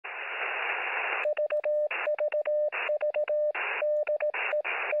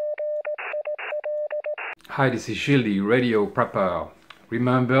Hi, this is Gilles, the radio prepper.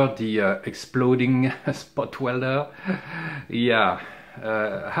 Remember the exploding spot welder? Yeah,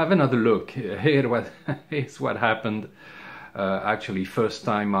 have another look. Here's what happened. Actually, first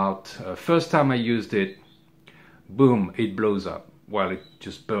time out. First time I used it, boom, it blows up. Well, it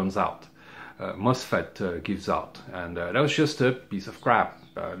just burns out. MOSFET gives out. And that was just a piece of crap,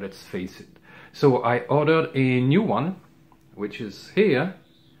 let's face it. So I ordered a new one, which is here.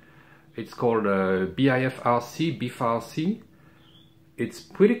 It's called BIFRC. It's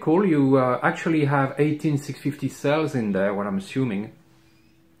pretty cool. You actually have 18650 cells in there, what I'm assuming.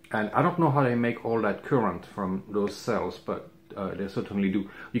 And I don't know how they make all that current from those cells, but they certainly do.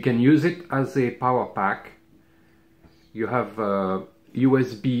 You can use it as a power pack. You have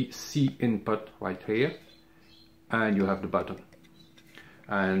USB-C input right here, and you have the button.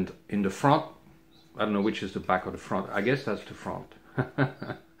 And in the front, I don't know which is the back or the front. I guess that's the front.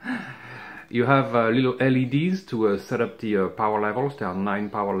 You have little LEDs to set up the power levels. There are 9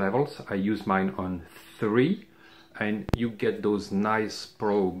 power levels. I use mine on 3, and you get those nice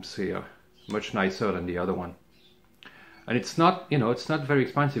probes here, much nicer than the other one. And it's not, you know, it's not very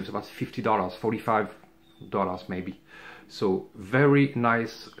expensive. It's about $50, $45 maybe. So very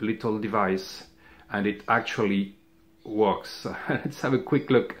nice little device, and it actually works. Let's have a quick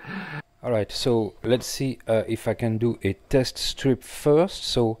look. All right, so let's see if I can do a test strip first.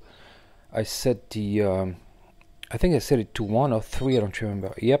 So I set the, I think I set it to 1 or 3, I don't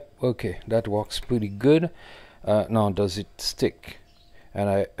remember. Yep, okay, that works pretty good. Now does it stick?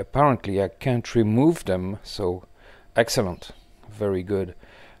 And apparently I can't remove them, so excellent, very good.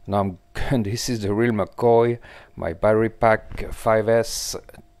 Now this is the real McCoy, my battery pack 5S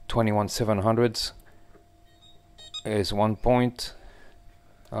 21700s. Is 1 point.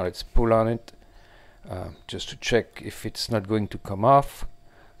 Now let's pull on it just to check if it's not going to come off.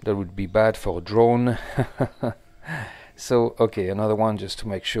 That would be bad for a drone. So okay, another one just to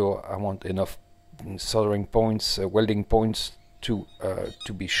make sure. I want enough soldering points, welding points to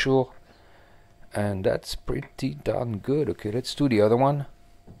be sure. And that's pretty darn good. Okay, let's do the other one.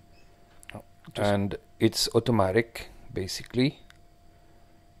 And it's automatic basically.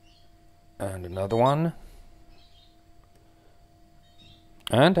 And another one.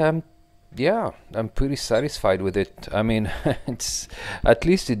 And yeah, I'm pretty satisfied with it. I mean, it's at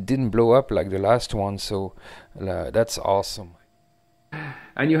least it didn't blow up like the last one, so that's awesome.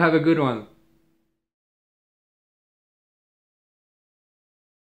 And you have a good one.